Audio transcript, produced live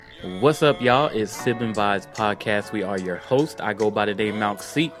What's up, y'all? It's Sibling Vibes Podcast. We are your host. I go by the name Malk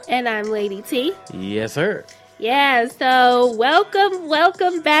C. And I'm Lady T. Yes, sir. Yeah, so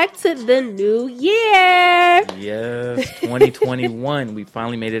welcome back to the new year. Yes, 2021. We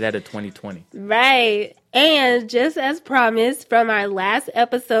finally made it out of 2020. Right. And just as promised from our last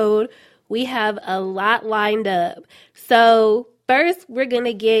episode, we have a lot lined up. So first, we're going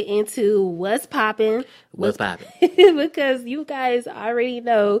to get into what's popping. What's popping? Because you guys already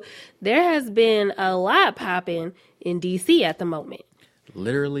know there has been a lot popping in D.C. at the moment.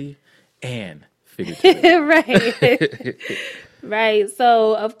 Literally and figuratively. Right. Right.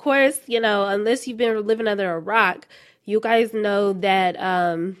 So, of course, unless you've been living under a rock, you guys know that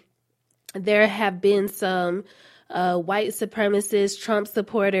there have been some white supremacist Trump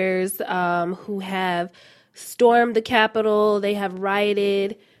supporters who have stormed the Capitol. They have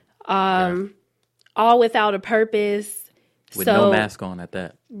rioted, all without a purpose. With no mask on at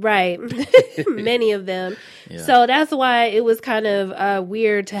that. Right. Many of them. Yeah. So that's why it was kind of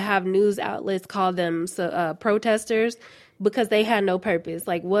weird to have news outlets call them protesters, because they had no purpose.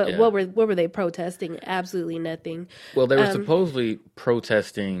 Like what were they protesting? Absolutely nothing. Well, they were supposedly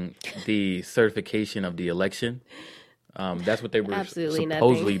protesting the certification of the election. That's what they were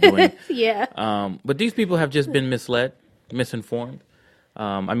supposedly doing. Yeah. But these people have just been misled, misinformed.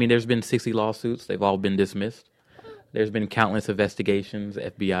 There's been 60 lawsuits. They've all been dismissed. There's been countless investigations,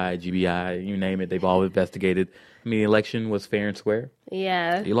 FBI, GBI, you name it. They've all investigated. The election was fair and square.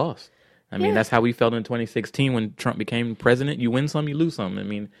 Yeah. He lost. That's how we felt in 2016 when Trump became president. You win some, you lose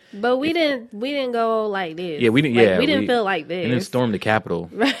some. But we didn't go like this. Yeah, we didn't. We didn't feel like this. And then storm the Capitol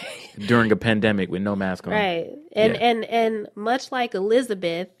right during a pandemic with no mask on. Right, and much like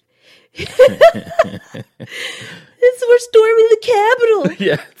Elizabeth, we're storming the Capitol.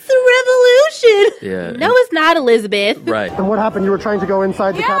 Yeah, it's a revolution. Yeah, no, it's not, Elizabeth. Right. And what happened? You were trying to go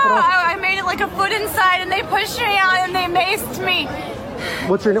inside the Capitol? Yeah, I made it like a foot inside, and they pushed me out, and they maced me.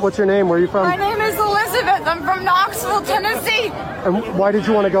 What's your name? Where are you from? My name is Elizabeth. I'm from Knoxville, Tennessee. And why did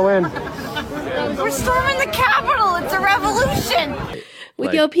you want to go in? We're storming the Capitol. It's a revolution.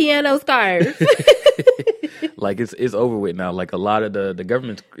 With your piano scarf. Like it's over with now. Like a lot of the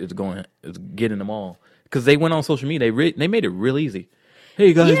government is getting them all, because they went on social media. They made it real easy.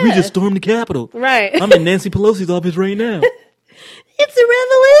 Hey guys, we just stormed the Capitol. Right. I'm in Nancy Pelosi's office right now. It's a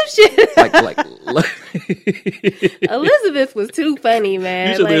revolution. Elizabeth was too funny, man.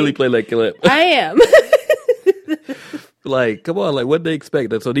 You should literally play that clip. I am. Like, come on, like what they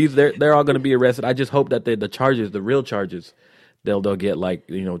expect. So they're all going to be arrested. I just hope that the charges, the real charges, they'll get like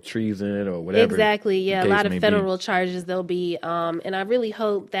treason or whatever. Exactly. Yeah, a lot of federal charges there'll be. And I really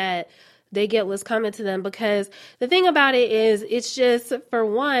hope that they get what's coming to them, because the thing about it is, it's just for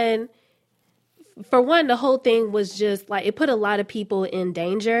one, the whole thing was just like, it put a lot of people in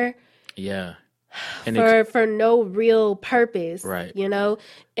danger. Yeah. And for no real purpose. Right.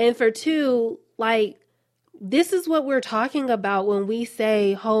 And for two, like, this is what we're talking about when we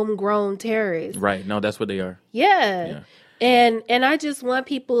say homegrown terrorists. Right. No, that's what they are. Yeah. And I just want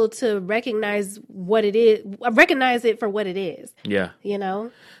people to recognize what it is, recognize it for what it is. Yeah.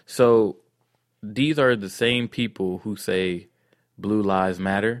 So these are the same people who say Blue Lives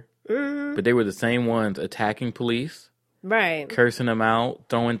Matter, but they were the same ones attacking police, right? Cursing them out,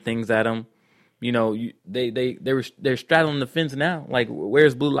 throwing things at them. They're straddling the fence now. Like,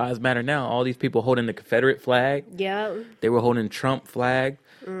 where's Blue Lives Matter now? All these people holding the Confederate flag. Yeah. They were holding Trump flag.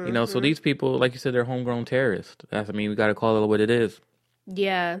 So these people, like you said, they're homegrown terrorists. We got to call it what it is.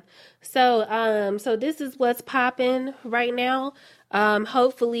 Yeah. So this is what's popping right now.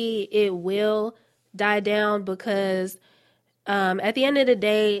 Hopefully it will die down, because at the end of the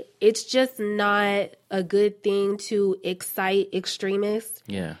day, it's just not a good thing to excite extremists.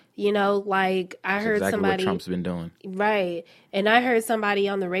 Yeah. Like I heard exactly somebody. What Trump's been doing. Right. And I heard somebody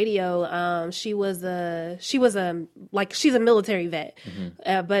on the radio. She's a military vet,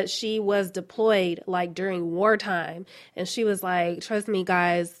 but she was deployed like during wartime. And she was like, trust me,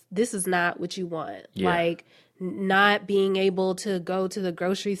 guys, this is not what you want. Yeah. Like, not being able to go to the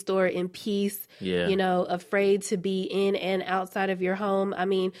grocery store in peace, afraid to be in and outside of your home.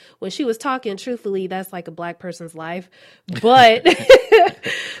 When she was talking, truthfully, that's like a Black person's life. But,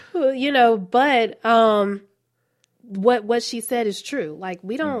 what she said is true. Like,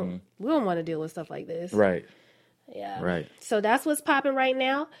 we don't want to deal with stuff like this. Right. Yeah. Right. So that's what's popping right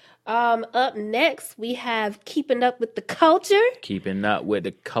now. Up next, we have Keeping Up with the Culture. Keeping Up with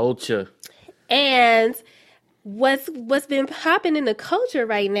the Culture. And what's been popping in the culture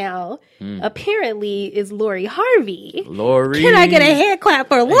right now, apparently, is Lori Harvey. Lori. Can I get a hand clap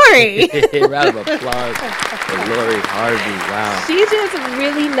for Lori? Round of applause for Lori Harvey. Wow. She just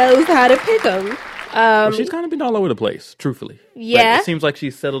really knows how to pick them. Well, she's kind of been all over the place, truthfully. Yeah. But it seems like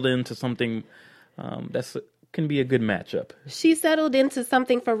she's settled into something that's can be a good matchup. She settled into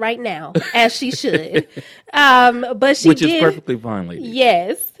something for right now, as she should. But she Which did, is perfectly fine, lady.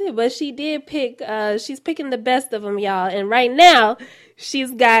 Yes, but she did pick. She's picking the best of them, y'all. And right now,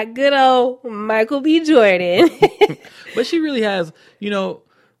 she's got good old Michael B. Jordan. But she really has,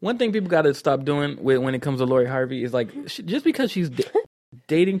 one thing people got to stop doing when it comes to Lori Harvey is like, just because she's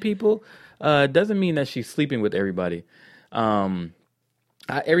dating people doesn't mean that she's sleeping with everybody.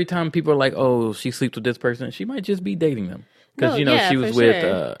 Every time people are like, "Oh, she sleeps with this person," she might just be dating them because she was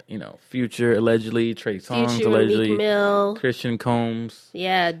with Future allegedly, Trey Songz Future, allegedly, Meek Mill. Christian Combs,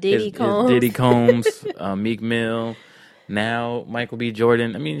 Diddy Combs, Diddy Combs, Meek Mill. Now Michael B.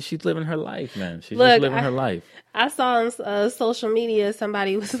 Jordan. I mean, she's living her life, man. She's just living her life. I saw on social media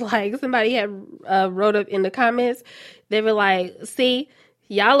somebody had wrote up in the comments. They were like, "See,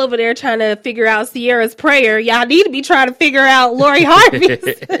 y'all over there trying to figure out Sierra's prayer. Y'all need to be trying to figure out Lori Harvey's."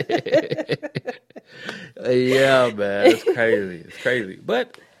 Yeah, man. It's crazy. It's crazy.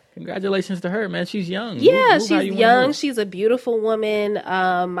 But congratulations to her, man. She's young. Yeah, she's young. She's a beautiful woman.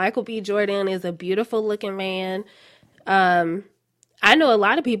 Michael B. Jordan is a beautiful looking man. I know a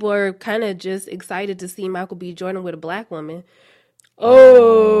lot of people are kind of just excited to see Michael B. Jordan with a black woman.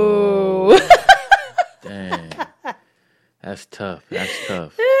 Oh. Dang. That's tough.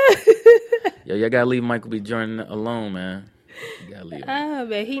 Yo, y'all gotta leave Michael B. Jordan alone, man. You gotta leave him.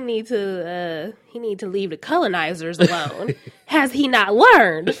 But he need to leave the colonizers alone. Has he not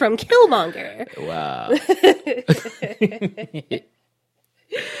learned from Killmonger? Wow.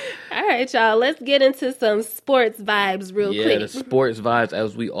 All right, y'all. Let's get into some sports vibes real quick. Yeah, the sports vibes.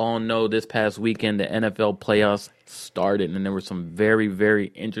 As we all know, this past weekend the NFL playoffs started, and there were some very, very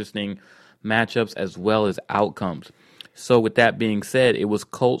interesting matchups as well as outcomes. So with that being said, it was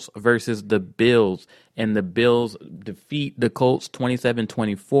Colts versus the Bills, and the Bills defeat the Colts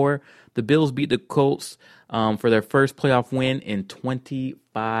 27-24. The Bills beat the Colts for their first playoff win in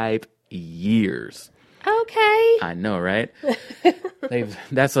 25 years. Okay. I know, right?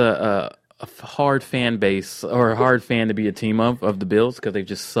 That's a hard fan base or a hard fan to be a team of the Bills because they've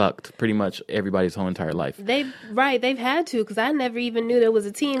just sucked pretty much everybody's whole entire life. They've had to because I never even knew there was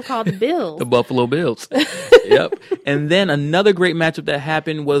a team called the Bills. The Buffalo Bills. Yep. And then another great matchup that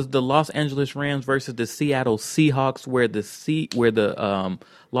happened was the Los Angeles Rams versus the Seattle Seahawks, where the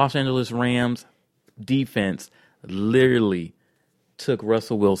Los Angeles Rams defense literally took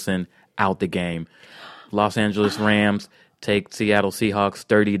Russell Wilson out the game. Los Angeles Rams take Seattle Seahawks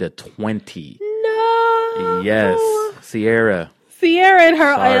 30-20. No. Yes, Sierra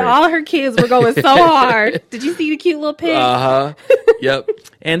and all her kids were going so hard. Did you see the cute little pig? Yep.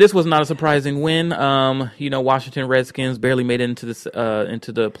 And this was not a surprising win. Washington Redskins barely made it into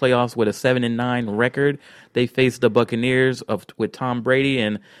the playoffs with a 7-9 record. They faced the Buccaneers with Tom Brady,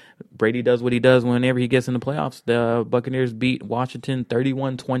 and Brady does what he does whenever he gets in the playoffs. The Buccaneers beat Washington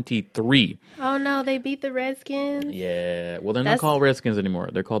 31-23. Oh no, they beat the Redskins? Yeah. Well, they're not called Redskins anymore.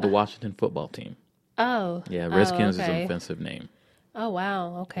 They're called the Washington Football Team. Oh. Yeah, Redskins is an offensive name. Oh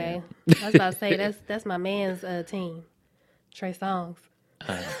wow, okay. Yeah. I was about to say that's my man's team. Trey Songz.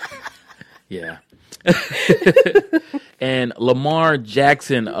 Yeah. And Lamar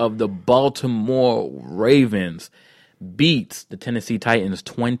Jackson of the Baltimore Ravens beats the Tennessee Titans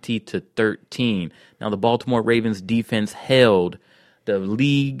 20-13. Now the Baltimore Ravens defense held the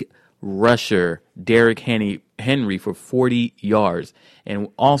league rusher Derrick Henry for 40 yards. And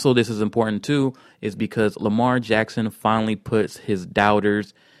also this is important too, is because Lamar Jackson finally puts his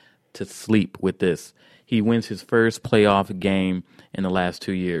doubters to sleep with this. He wins his first playoff game in the last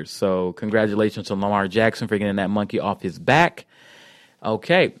 2 years. So congratulations to Lamar Jackson for getting that monkey off his back.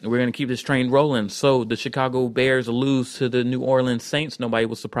 Okay, we're going to keep this train rolling. So the Chicago Bears lose to the New Orleans Saints. Nobody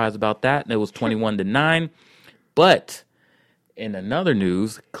was surprised about that. It was 21-9. But in another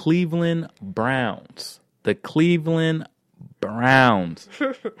news, the Cleveland Browns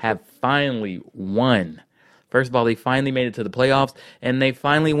have finally won. First of all, they finally made it to the playoffs, and they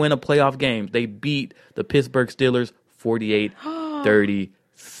finally win a playoff game. They beat the Pittsburgh Steelers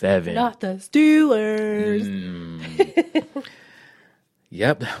 48-37. Not the Steelers.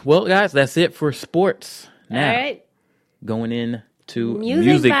 Yep. Well, guys, that's it for sports. Now, all right. Going into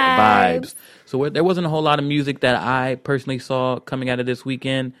music vibes. So there wasn't a whole lot of music that I personally saw coming out of this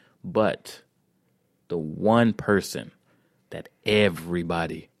weekend, but the one person that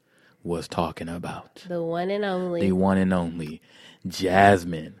everybody was talking about. The one and only. The one and only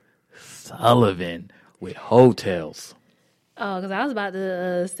Jazmine Sullivan with Hotels. Oh, because I was about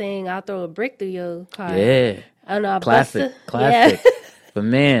to sing "I'll Throw a Brick Through Your Car." Yeah. I don't know. Classic. Yeah. But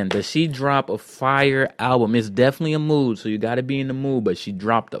man, does she drop a fire album? It's definitely a mood, so you got to be in the mood. But she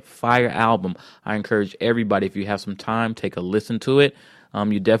dropped a fire album. I encourage everybody, if you have some time, take a listen to it.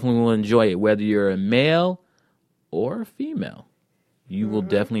 You definitely will enjoy it, whether you're a male or a female. You will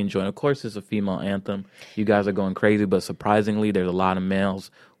definitely enjoy it. Of course, it's a female anthem. You guys are going crazy, but surprisingly, there's a lot of males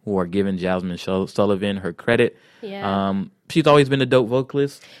who are giving Jazmine Sullivan her credit. Yeah. She's always been a dope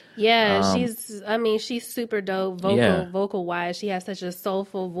vocalist. Yeah, she's super dope vocal wise. She has such a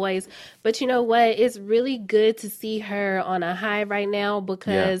soulful voice. But you know what? It's really good to see her on a high right now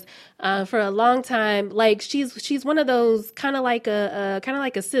because for a long time, like she's one of those kind of like a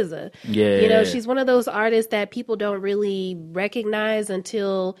SZA. Yeah. You know, she's one of those artists that people don't really recognize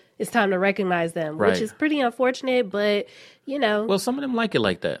until it's time to recognize them, Right. which is pretty unfortunate, but you know. Well, some of them like it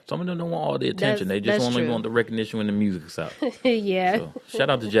like that. Some of them don't want all the attention. They just only want the recognition when the music's out. Yeah. So,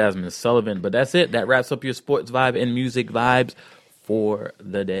 shout out to Jazmine Sullivan. But that's it. That wraps up your sports vibe and music vibes for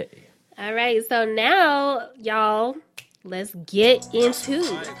the day. All right. So now, y'all, let's get into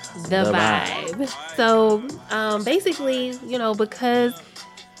the vibe. So basically, you know, because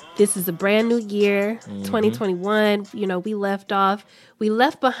this is a brand new year, 2021, you know, we left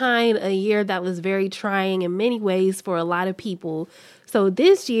behind a year that was very trying in many ways for a lot of people. So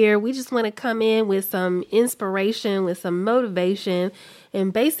this year, we just want to come in with some inspiration, with some motivation,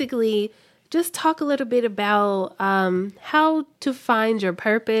 and basically just talk a little bit about how to find your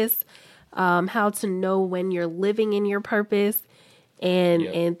purpose, how to know when you're living in your purpose,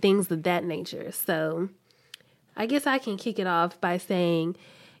 and things of that nature. So I guess I can kick it off by saying,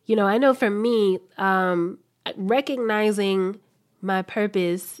 you know, I know for me, recognizing my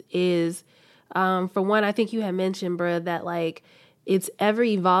purpose is, for one, I think you had mentioned, bruh, that like it's ever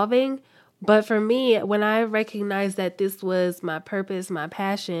evolving. But for me, when I recognized that this was my purpose, my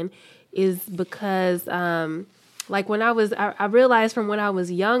passion, is because like when I realized from when I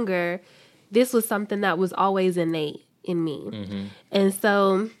was younger, this was something that was always innate in me. Mm-hmm. And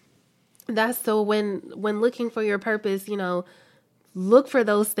so when looking for your purpose, you know, look for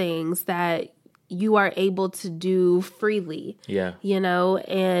those things that you are able to do freely. Yeah. You know,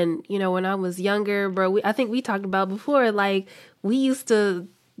 and, you know, when I was younger, bro, I think we talked about before, like, we used to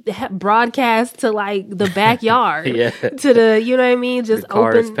broadcast to, like, the backyard. To the, you know what I mean? Just the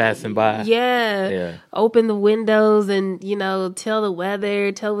cars passing by. Yeah. Open the windows and, you know, tell the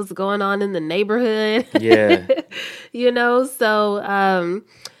weather, tell what's going on in the neighborhood. Yeah. You know, so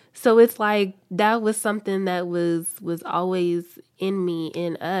it's like that was something that was always in me,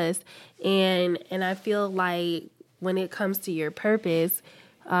 in us. And I feel like when it comes to your purpose,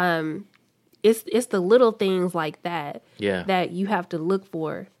 it's the little things like that that you have to look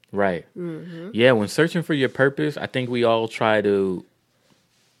for. Right. Mm-hmm. Yeah, when searching for your purpose, I think we all try to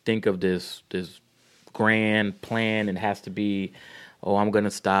think of this grand plan. It has to be, I'm going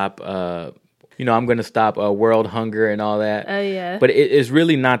to stop I'm going to stop world hunger and all that. Oh, yeah. But it's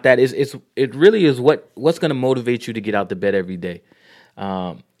really not that. It really is what's going to motivate you to get out the bed every day.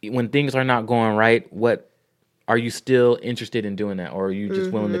 When things are not going right, what are you still interested in doing that? Or are you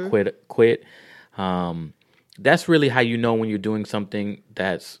just willing to quit? That's really how you know when you're doing something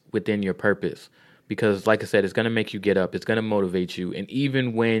that's within your purpose. Because like I said, it's going to make you get up. It's going to motivate you. And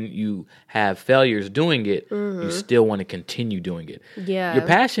even when you have failures doing it, you still want to continue doing it. Yeah. Your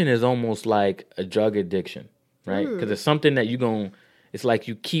passion is almost like a drug addiction, right? Because it's something that it's like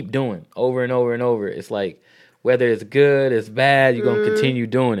you keep doing over and over and over. It's like whether it's good, it's bad, you're going to continue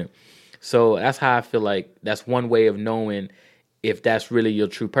doing it. So that's how I feel like that's one way of knowing if that's really your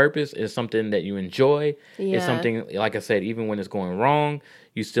true purpose. It's something that you enjoy. Yeah. It's something, like I said, even when it's going wrong,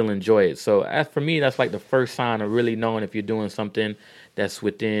 you still enjoy it. So as for me, that's like the first sign of really knowing if you're doing something that's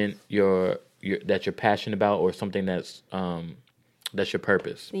within your that you're passionate about, or something that's your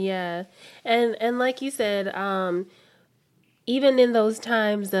purpose. Yeah. And like you said, even in those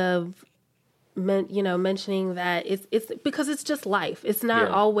times of mentioning that it's because it's just life. It's not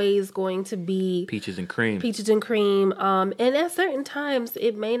always going to be peaches and cream. And at certain times,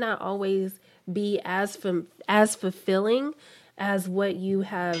 it may not always be as fulfilling as what you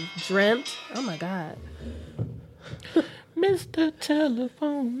have dreamt. Oh my God, Mr.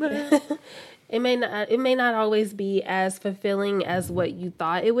 Telephone Man. It may not always be as fulfilling as what you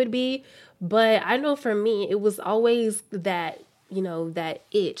thought it would be, but I know for me, it was always that, you know, that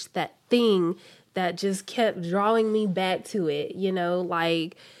itch, that thing that just kept drawing me back to it, you know,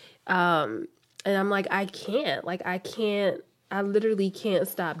 like, and I'm like, I can't I literally can't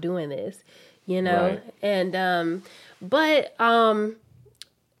stop doing this, you know? Right. And, but,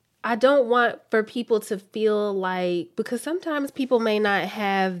 I don't want for people to feel like, because sometimes people may not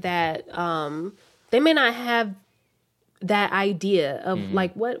have that, they may not have that idea of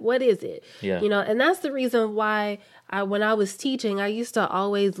like, what is it? Yeah. You know, and that's the reason why when I was teaching, I used to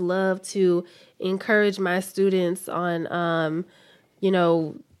always love to encourage my students on, you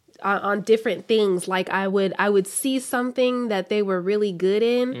know, on different things. Like I would see something that they were really good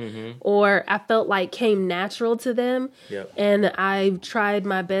in, or I felt like came natural to them. Yep. And I tried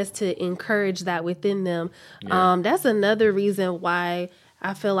my best to encourage that within them. That's another reason why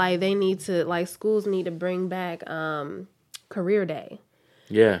I feel like they need to, like, schools need to bring back career day.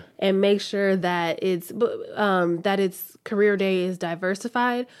 Yeah. And make sure that it's career day is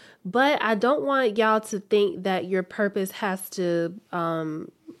diversified. But I don't want y'all to think that your purpose has to,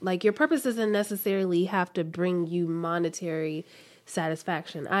 like, your purpose doesn't necessarily have to bring you monetary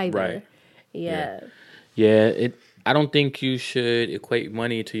satisfaction either. Right. Yeah. Yeah. I don't think you should equate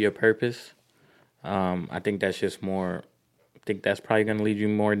money to your purpose. I think that's just more. I think that's probably going to lead you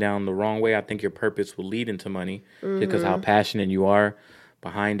more down the wrong way. I think your purpose will lead into money because how passionate you are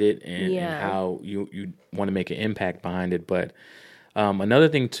behind it and how you want to make an impact behind it. But another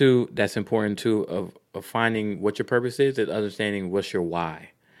thing too that's important too of finding what your purpose is understanding what's your why.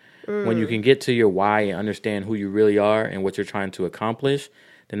 When you can get to your why and understand who you really are and what you're trying to accomplish,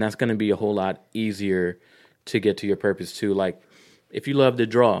 then that's going to be a whole lot easier to get to your purpose too. Like if you love to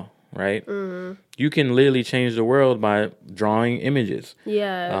draw, right? You can literally change the world by drawing images.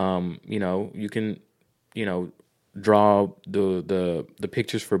 Yeah. You know, you can, you know, draw the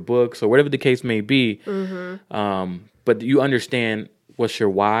pictures for books or whatever the case may be. But you understand what's your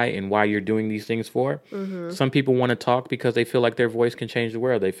why and why you're doing these things for. Some people want to talk because they feel like their voice can change the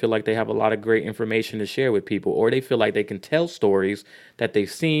world. They feel like they have a lot of great information to share with people, or they feel like they can tell stories that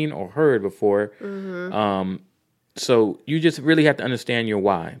they've seen or heard before. So you just really have to understand your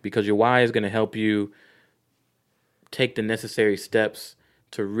why, because your why is going to help you take the necessary steps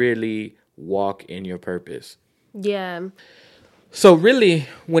to really walk in your purpose. Yeah. So really,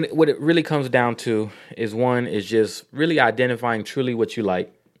 what it really comes down to is just really identifying truly what you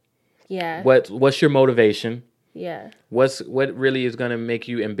like. Yeah. What's your motivation? Yeah. What really is going to make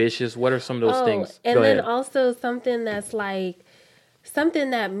you ambitious? What are some of those things? And Go then ahead. also something that's like something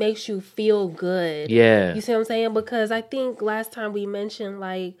that makes you feel good. Yeah. You see what I'm saying? Because I think last time we mentioned,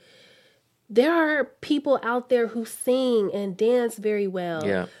 like, there are people out there who sing and dance very well.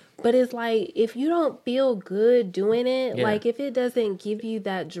 Yeah. But it's like, if you don't feel good doing it, Yeah. like if it doesn't give you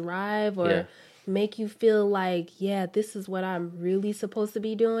that drive or Yeah. make you feel like, yeah, this is what I'm really supposed to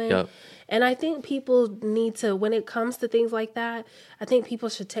be doing. Yep. And I think people need to, when it comes to things like that, I think people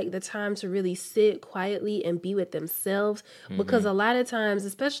should take the time to really sit quietly and be with themselves. Because a lot of times,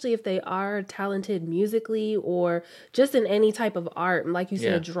 especially if they are talented musically or just in any type of art, like you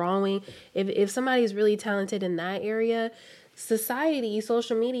said, drawing, if somebody's really talented in that area, society,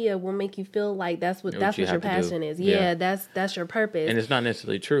 social media will make you feel like that's what your passion is. Yeah, that's your purpose. And it's not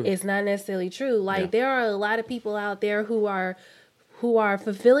necessarily true. It's not necessarily true. Like there are a lot of people out there who are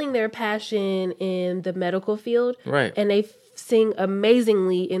fulfilling their passion in the medical field. Right. And they sing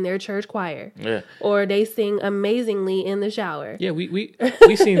amazingly in their church choir. Yeah. Or they sing amazingly in the shower. Yeah, we've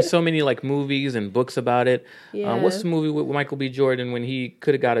seen so many like movies and books about it. Yeah. What's the movie with Michael B. Jordan when he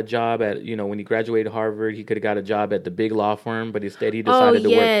could have got a job at, when he graduated Harvard, he could have got a job at the big law firm, but instead he decided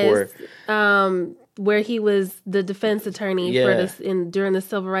to work for where he was the defense attorney during the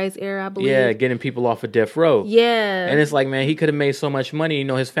civil rights era, I believe. Yeah, getting people off of death row. Yeah. And it's like, man, he could have made so much money.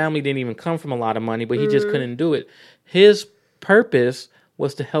 His family didn't even come from a lot of money, but he just couldn't do it. His purpose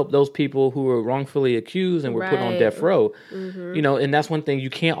was to help those people who were wrongfully accused and were put on death row. And that's one thing, you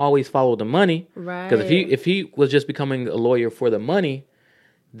can't always follow the money. Right. Because if he was just becoming a lawyer for the money,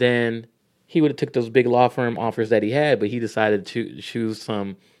 then he would have took those big law firm offers that he had, but he decided to choose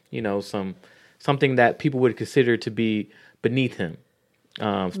something that people would consider to be beneath him.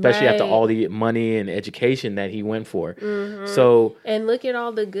 Especially after all the money and education that he went for. So, and look at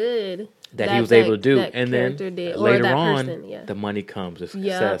all the good that he was able to do. And then did, later on, the money comes, the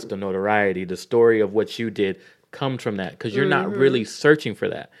success, the notoriety, the story of what you did comes from that, because you're not really searching for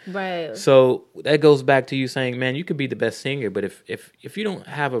that. Right. So that goes back to you saying, man, you could be the best singer, but if you don't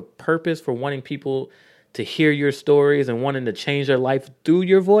have a purpose for wanting people to hear your stories and wanting to change their life through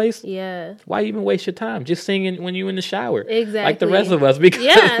your voice, why even waste your time just singing when you're in the shower? Exactly. Like the rest of us,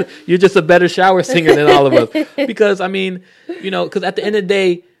 because you're just a better shower singer than all of us. Because, because at the end of the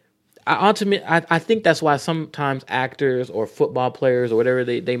day, I think that's why sometimes actors or football players or whatever,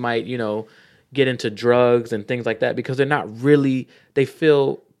 they might, get into drugs and things like that because they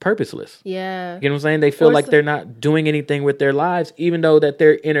feel purposeless. Yeah. You know what I'm saying? They feel like they're not doing anything with their lives, even though that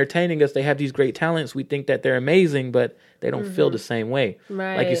they're entertaining us. They have these great talents. We think that they're amazing, but they don't feel the same way.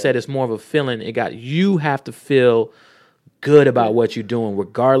 Right. Like you said, it's more of a feeling. You have to feel good about what you're doing,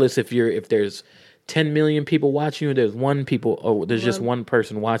 regardless if there's 10 million people watching you, there's just one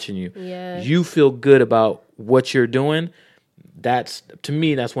person watching you. Yeah. You feel good about what you're doing. That's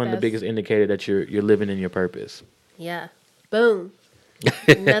one of the biggest indicator that you're living in your purpose. Yeah. Boom.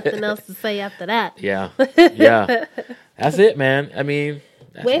 Nothing else to say after that. Yeah. Yeah. That's it, man. I mean,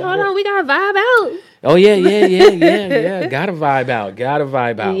 wait, hold on. We got to vibe out. Oh, yeah. Gotta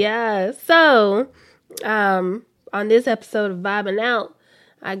vibe out. Yeah. So, on this episode of Vibing Out,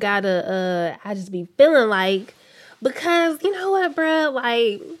 I just be feeling like, because you know what, bruh?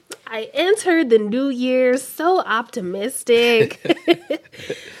 Like, I entered the new year so optimistic,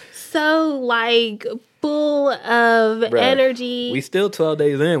 so like full of energy. We still 12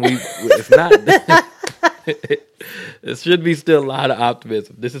 days in. It's not. It should be still a lot of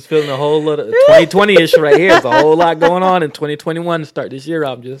optimism. This is feeling a whole lot of 2020-ish right here. There's a whole lot going on in 2021 to start this year.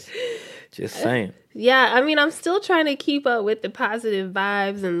 I'm just saying. Yeah, I mean, I'm still trying to keep up with the positive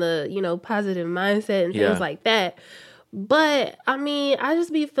vibes and the, positive mindset and things like that. But, I mean, I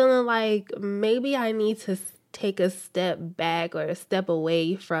just be feeling like maybe I need to take a step back or a step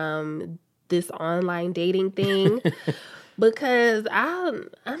away from this online dating thing. Because I'm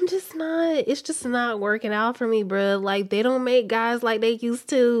just not, it's just not working out for me, bro. Like, they don't make guys like they used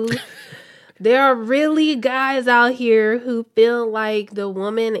to. There are really guys out here who feel like the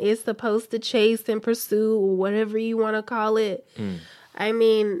woman is supposed to chase and pursue, whatever you want to call it. I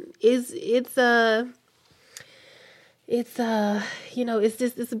mean, it's a bit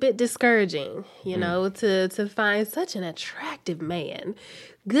discouraging, to find such an attractive man,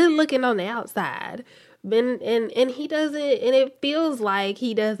 good looking on the outside. And he doesn't, and it feels like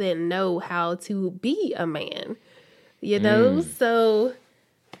he doesn't know how to be a man, so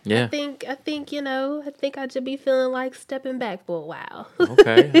yeah. I think I should be feeling like stepping back for a while.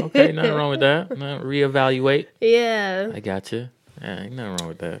 Okay, nothing wrong with that. Reevaluate. Yeah. I got you. Yeah, ain't nothing wrong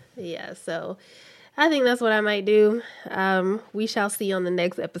with that. Yeah, so I think that's what I might do. We shall see on the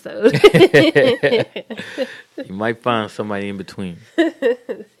next episode. You might find somebody in between.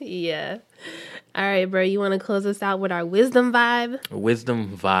 Yeah. All right, bro, you want to close us out with our wisdom vibe?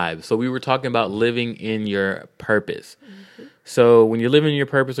 Wisdom vibe. So we were talking about living in your purpose. So when you're living in your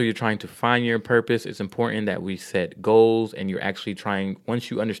purpose or you're trying to find your purpose, it's important that we set goals and you're actually once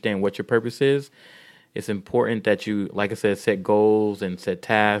you understand what your purpose is, it's important that you, like I said, set goals and set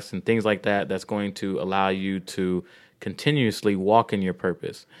tasks and things like that. That's going to allow you to continuously walk in your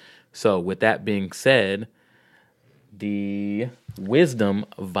purpose. So with that being said, the wisdom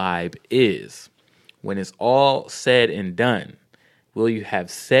vibe is, when it's all said and done, will you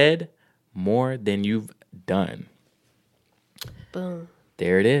have said more than you've done? Boom.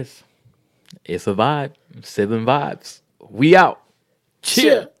 There it is. It's a vibe. Sibling vibes. We out.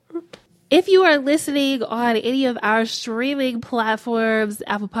 Cheer. If you are listening on any of our streaming platforms,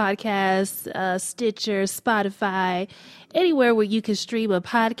 Apple Podcasts, Stitcher, Spotify, anywhere where you can stream a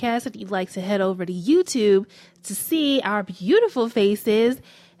podcast, if you'd like to head over to YouTube to see our beautiful faces,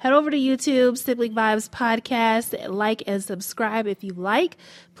 head over to YouTube, Sibling Vibes Podcast, like and subscribe if you like.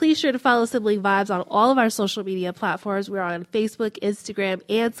 Please sure to follow Sibling Vibes on all of our social media platforms. We're on Facebook, Instagram,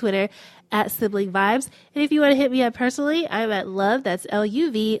 and Twitter at Sibling Vibes. And if you want to hit me up personally, I'm at Love, that's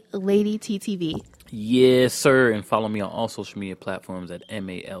L-U-V, Lady TTV. Yes, sir. And follow me on all social media platforms at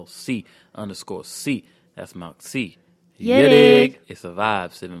MALC_C. That's Mount C. Yeah, dig. It's a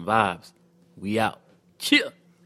vibe, Sibling Vibes. We out. Cheer.